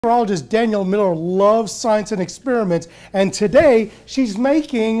Meteorologist Danielle Miller loves science and experiments, and today she's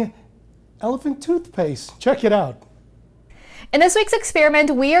making elephant toothpaste. Check it out. In this week's experiment,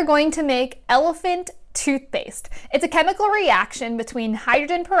 we are going to make elephant toothpaste. It's a chemical reaction between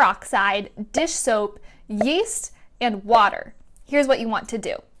hydrogen peroxide, dish soap, yeast, and water. Here's what you want to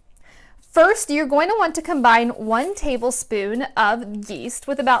do. First, you're going to want to combine 1 tablespoon of yeast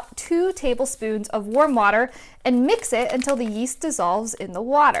with about 2 tablespoons of warm water and mix it until the yeast dissolves in the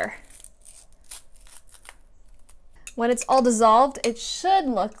water. When it's all dissolved, it should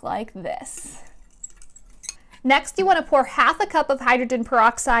look like this. Next, you want to pour half a cup of hydrogen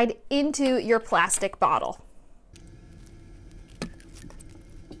peroxide into your plastic bottle.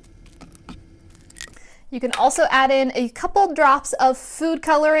 You can also add in a couple drops of food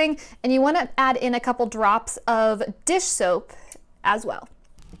coloring, and you want to add in a couple drops of dish soap as well.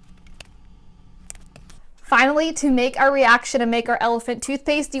 Finally, to make our reaction and make our elephant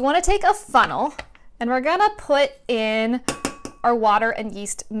toothpaste, you want to take a funnel, and we're going to put in our water and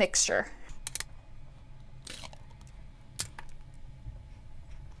yeast mixture.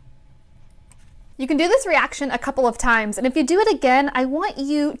 You can do this reaction a couple of times, and if you do it again, I want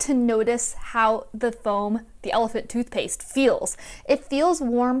you to notice how the foam, the elephant toothpaste, feels. It feels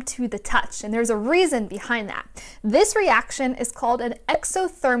warm to the touch, and there's a reason behind that. This reaction is called an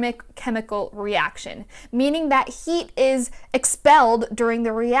exothermic chemical reaction, meaning that heat is expelled during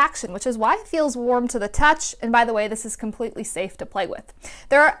the reaction, which is why it feels warm to the touch, and by the way, this is completely safe to play with.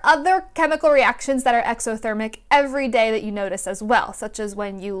 There are other chemical reactions that are exothermic every day that you notice as well, such as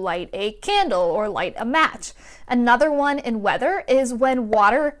when you light a candle or light a match. Another one in weather is when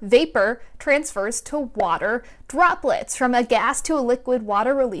water vapor transfers to water droplets. From a gas to a liquid,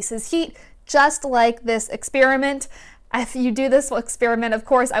 water releases heat, just like this experiment. If you do this experiment, of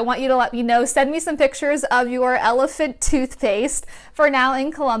course, I want you to let me know. Send me some pictures of your elephant toothpaste. For now,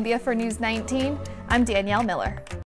 in Columbia, for News 19, I'm Danielle Miller.